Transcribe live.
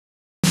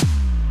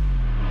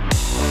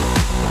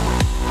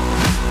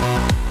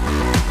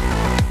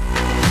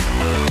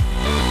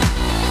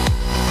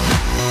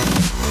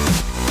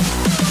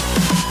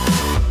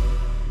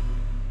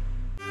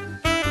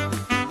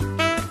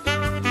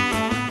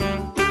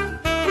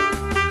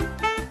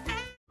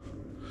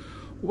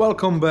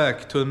Welcome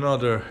back to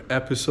another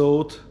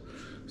episode,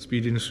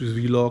 Speed Industries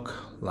Vlog,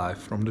 live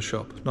from the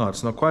shop. No,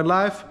 it's not quite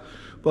live,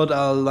 but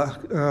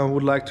I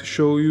would like to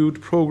show you the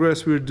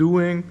progress we're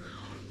doing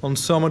on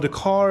some of the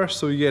cars,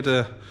 so you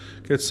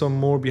get some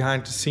more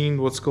behind the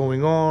scene what's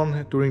going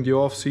on during the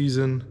off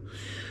season,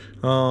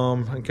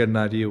 and get an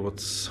idea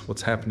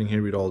what's happening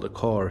here with all the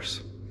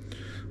cars.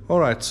 All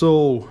right,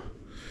 so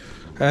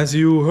as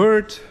you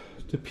heard,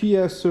 the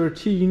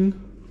PS13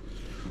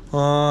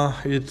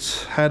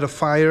 it had a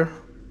fire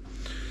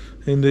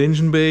in the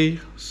engine bay,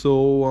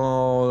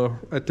 so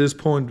at this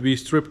point we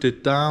stripped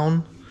it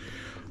down.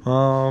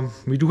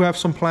 We do have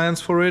some plans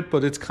for it,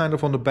 but it's kind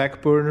of on the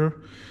back burner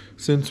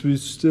since we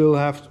still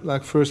have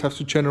first have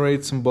to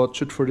generate some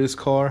budget for this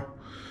car,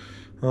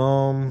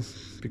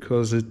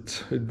 because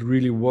it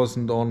really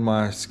wasn't on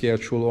my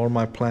schedule or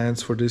my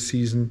plans for this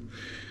season,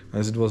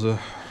 as it was a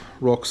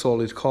rock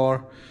solid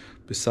car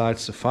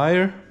besides the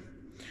fire.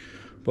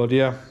 But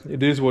yeah,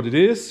 it is what it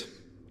is,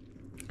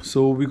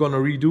 so we're gonna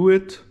redo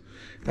it.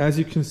 As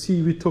you can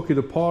see, we took it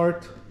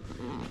apart,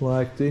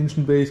 like the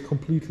engine bay is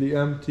completely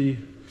empty.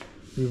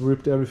 We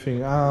ripped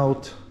everything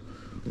out.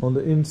 On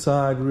the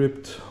inside,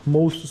 ripped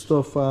most of the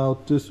stuff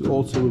out. This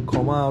also will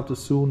come out as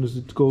soon as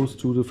it goes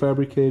to the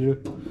fabricator,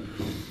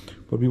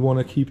 but we want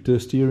to keep the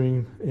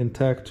steering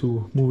intact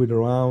to move it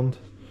around.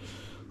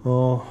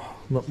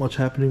 Not much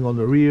happening on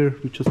the rear.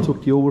 We just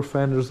took the over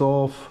fenders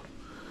off.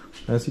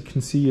 As you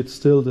can see, it's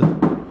still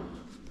the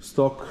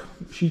stock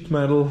sheet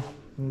metal,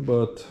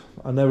 but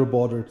I never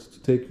bothered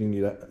taking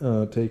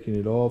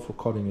it off or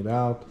cutting it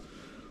out.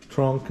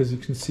 Trunk, as you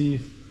can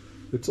see,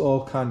 it's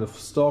all kind of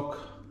stock.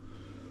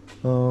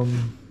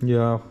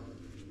 Yeah,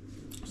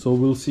 so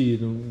we'll see.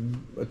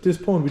 At this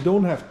point, we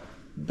don't have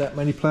that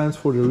many plans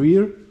for the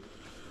rear.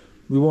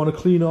 We want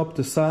to clean up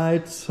the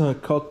sides,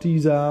 cut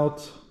these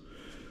out,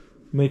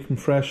 make them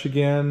fresh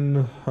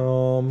again,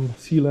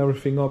 seal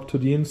everything up to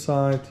the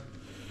inside.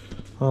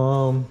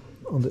 On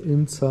the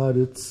inside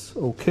it's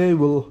okay.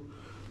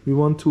 We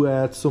want to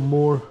add some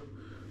more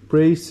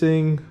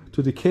bracing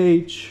to the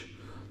cage,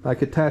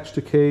 like attach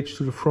the cage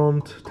to the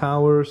front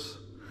towers,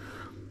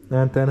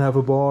 and then have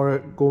a bar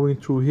going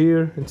through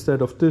here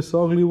instead of this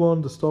ugly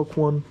one, the stock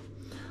one.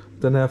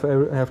 Then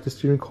have the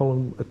steering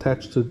column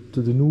attached to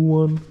the new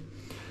one.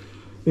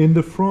 In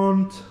the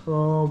front,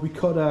 we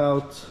cut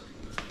out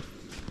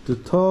the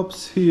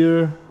tops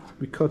here.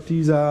 We cut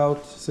these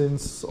out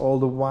since all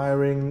the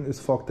wiring is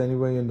fucked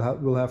anyway, and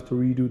we'll have to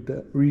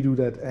redo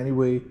that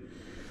anyway.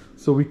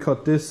 So we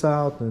cut this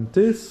out and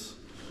this.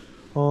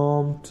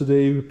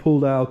 Today we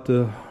pulled out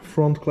the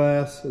front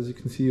glass, as you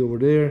can see over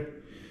there.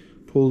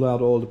 Pulled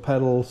out all the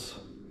pedals.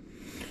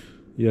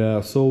 Yeah,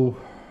 so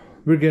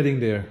we're getting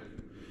there.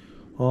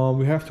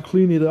 We have to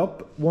clean it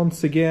up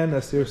once again,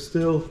 as there's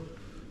still,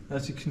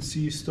 as you can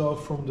see,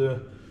 stuff from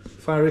the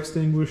fire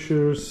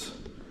extinguishers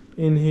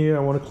in here.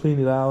 I want to clean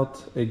it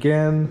out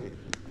again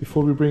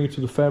before we bring it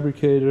to the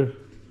fabricator.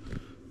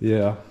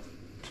 Yeah.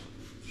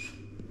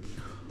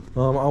 I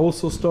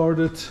also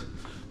started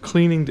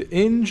cleaning the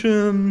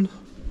engine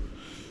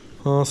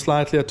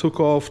slightly. I took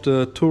off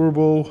the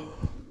turbo,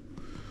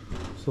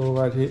 so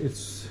right here,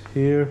 it's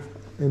here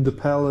in the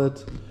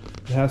pallet.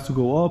 It has to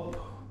go up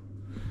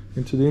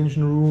into the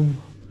engine room.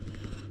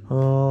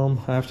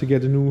 I have to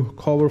get a new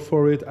cover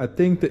for it. I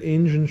think the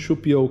engine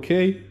should be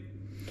okay.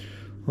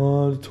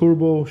 The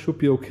turbo should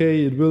be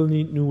okay. It will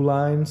need new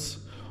lines.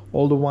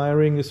 All the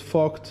wiring is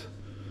fucked.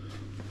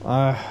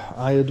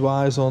 I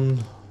advise on,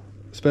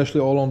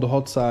 especially all on the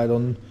hot side,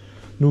 on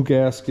new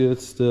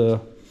gaskets, the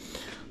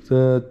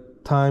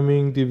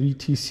timing, the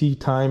VTC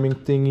timing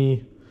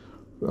thingy.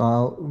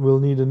 We'll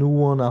need a new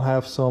one. I'll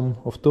have some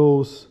of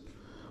those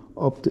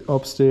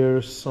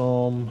upstairs.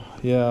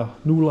 Yeah,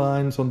 new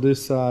lines on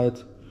this side.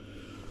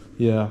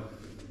 Yeah,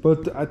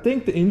 but I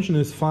think the engine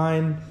is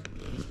fine.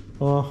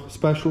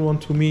 Special one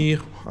to me.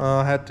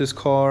 I had this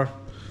car.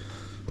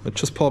 It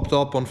just popped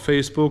up on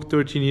Facebook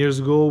 13 years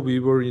ago. We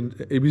were in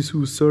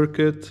Ibisu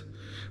circuit,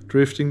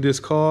 drifting this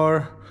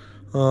car.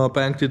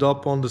 Banked it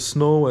up on the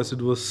snow, as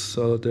it was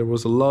there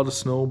was a lot of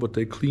snow, but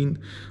they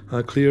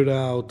cleared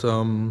out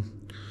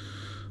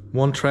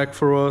one track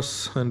for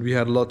us, and we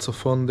had lots of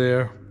fun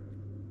there.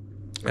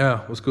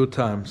 Yeah, it was good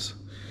times.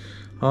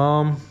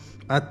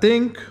 I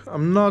think,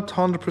 I'm not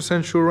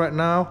 100% sure right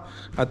now,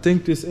 I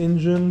think this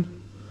engine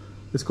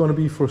is going to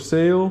be for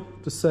sale.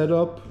 The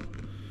setup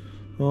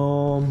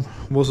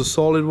was a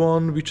solid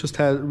one. We just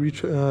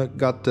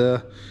got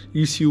the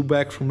ECU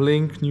back from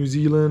Link, New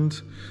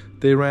Zealand.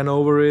 They ran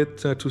over it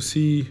to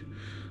see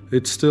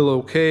it's still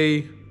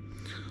okay.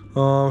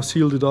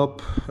 Sealed it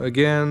up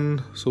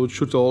again, so it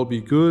should all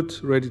be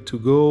good, ready to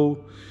go.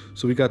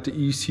 So we got the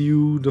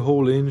ECU, the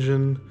whole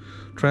engine,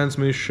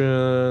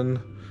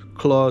 transmission,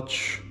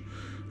 clutch,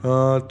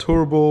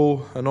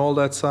 turbo, and all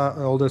that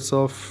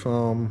stuff.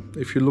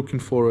 If you're looking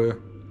for a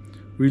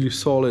really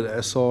solid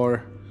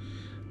SR,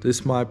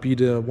 this might be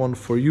the one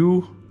for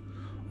you.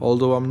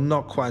 Although I'm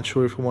not quite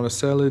sure if I want to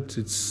sell it.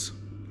 It's,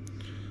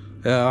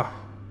 yeah,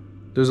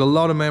 there's a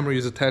lot of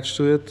memories attached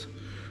to it.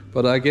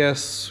 But I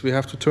guess we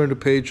have to turn the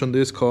page on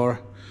this car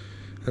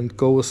and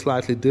go a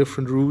slightly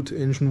different route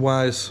engine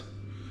wise.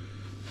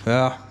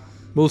 Yeah,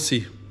 we'll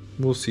see.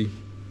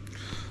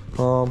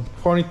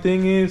 Funny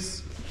thing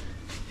is,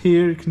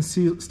 here you can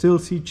still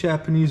see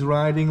Japanese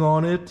writing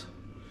on it.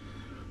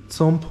 At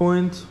some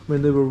point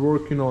when they were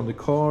working on the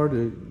car,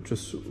 they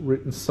just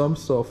written some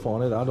stuff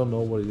on it. I don't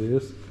know what it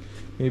is.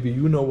 Maybe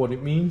you know what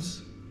it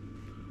means.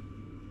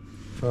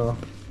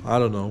 I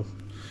don't know.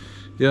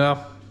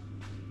 Yeah.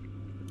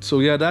 So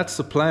yeah, that's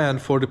the plan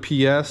for the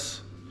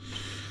PS.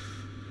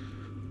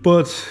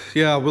 But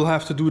yeah, we'll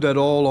have to do that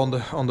all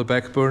on the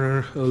back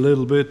burner a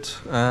little bit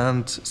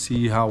and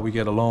see how we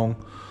get along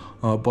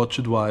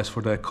budget wise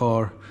for that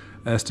car,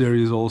 as there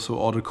is also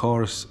other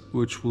cars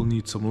which will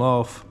need some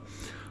love.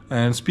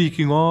 And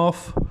speaking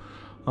of,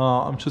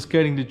 I'm just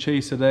getting the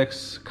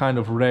JZX kind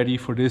of ready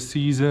for this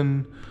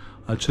season.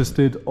 I just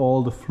did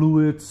all the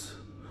fluids.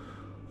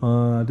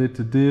 I did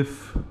the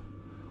diff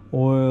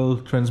oil,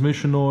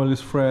 transmission oil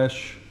is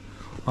fresh.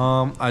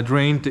 I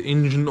drained the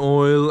engine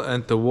oil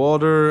and the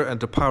water and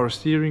the power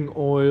steering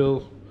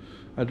oil.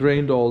 I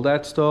drained all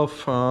that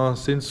stuff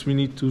since we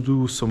need to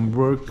do some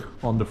work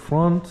on the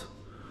front.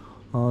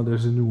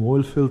 There's a new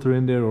oil filter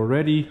in there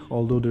already,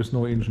 although there's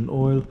no engine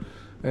oil.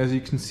 As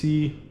you can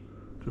see,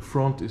 the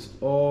front is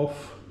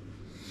off.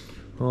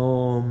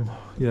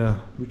 Yeah,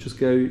 we just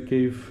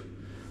gave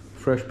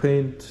fresh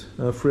paint,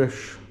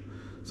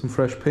 some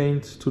fresh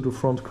paint to the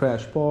front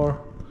crash bar.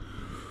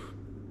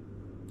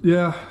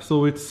 Yeah,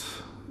 so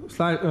it's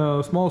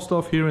small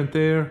stuff here and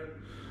there,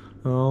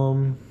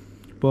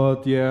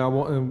 but yeah,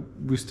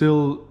 we're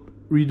still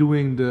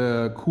redoing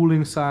the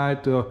cooling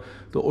side. The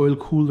oil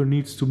cooler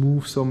needs to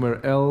move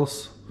somewhere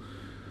else.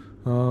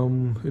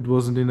 It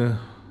wasn't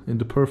in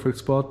the perfect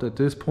spot at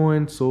this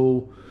point,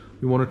 so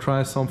we want to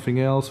try something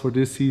else for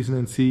this season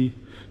and see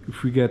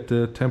if we get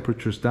the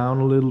temperatures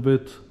down a little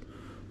bit.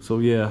 So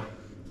yeah,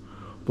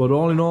 but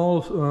all in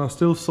all,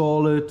 still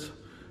solid.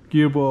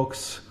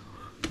 Gearbox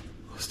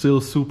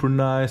still super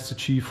nice. The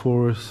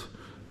G-force,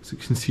 as you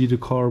can see, the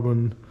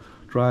carbon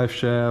drive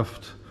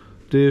shaft,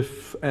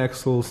 diff,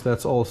 axles,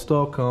 that's all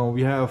stock.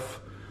 We have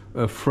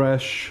a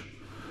fresh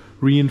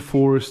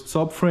reinforced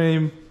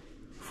subframe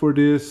for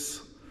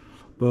this,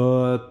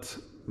 but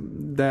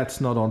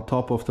that's not on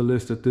top of the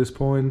list at this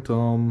point.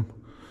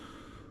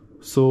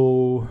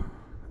 So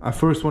I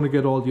first want to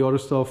get all the other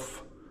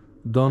stuff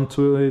done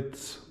to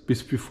it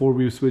before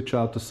we switch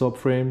out the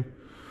subframe,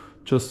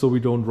 just so we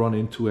don't run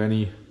into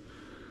any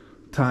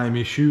time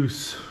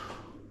issues.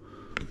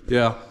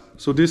 Yeah,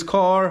 so this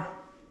car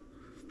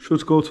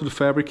should go to the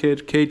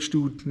fabricator cage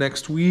dude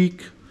next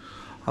week.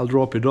 I'll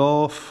drop it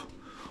off,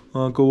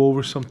 go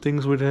over some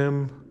things with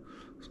him,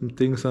 some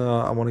things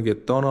I want to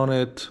get done on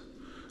it.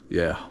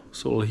 Yeah,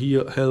 so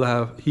will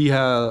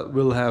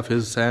have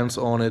his hands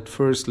on it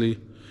firstly,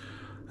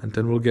 and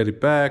then we'll get it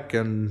back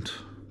and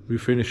we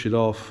finish it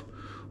off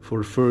for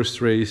the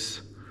first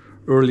race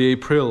early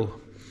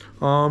April.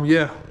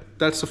 Yeah,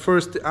 that's the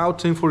first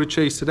outing for the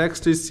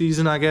JZX this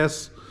season, I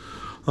guess.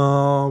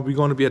 We're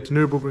going to be at the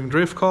Nürburgring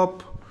Drift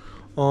Cup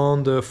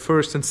on the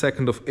 1st and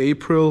 2nd of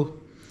April.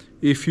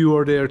 If you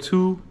are there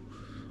too,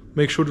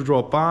 make sure to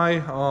drop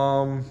by.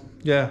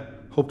 Yeah,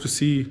 hope to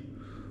see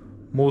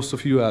most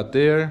of you out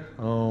there.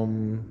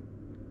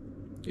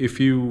 If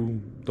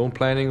you don't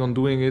planning on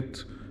doing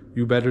it,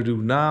 you better do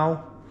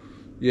now.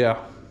 Yeah,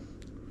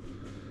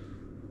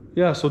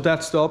 so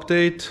that's the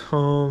update.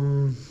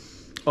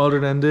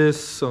 Other than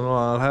this,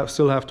 I'll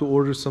still have to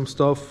order some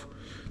stuff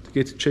to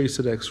get the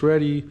JZX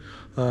ready,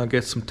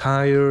 get some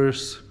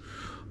tires,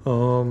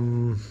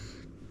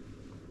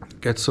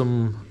 get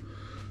some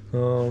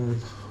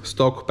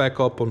stock back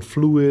up on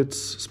fluids,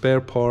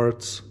 spare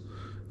parts.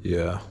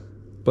 Yeah,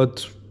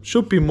 but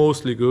should be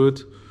mostly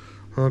good.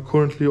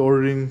 Currently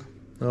ordering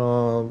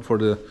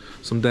for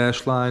some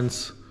dash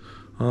lines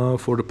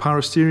for the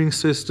power steering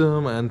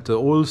system and the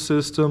oil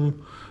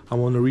system. I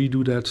want to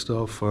redo that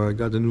stuff. I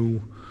got a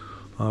new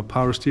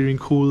power steering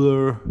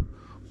cooler.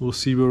 We'll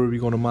see where we're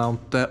gonna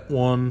mount that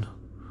one.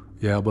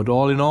 Yeah, but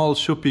all in all,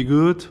 should be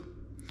good.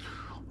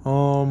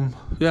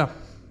 Yeah.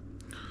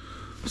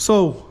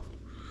 So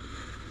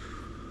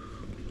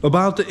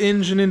about the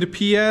engine in the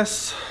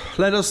PS,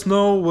 let us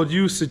know what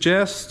you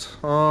suggest.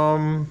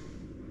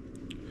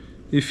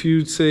 If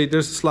you'd say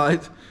there's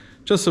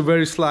just a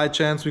very slight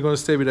chance we're gonna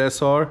stay with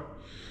SR.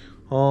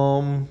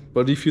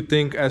 But if you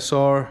think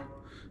SR,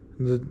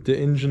 the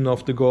engine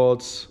of the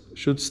gods,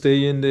 should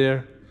stay in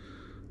there,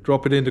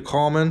 drop it in the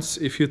comments.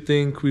 If you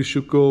think we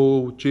should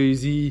go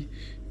JZ,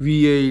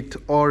 V8,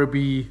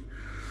 RB,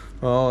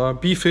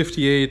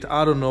 B58,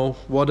 I don't know,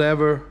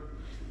 whatever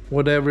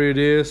it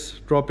is,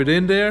 drop it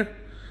in there.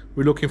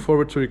 We're looking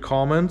forward to your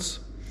comments.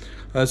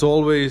 As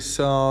always,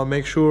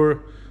 make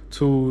sure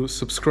to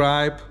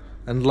subscribe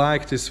and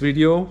like this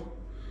video,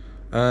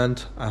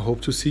 and I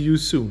hope to see you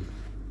soon.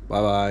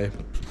 Bye bye.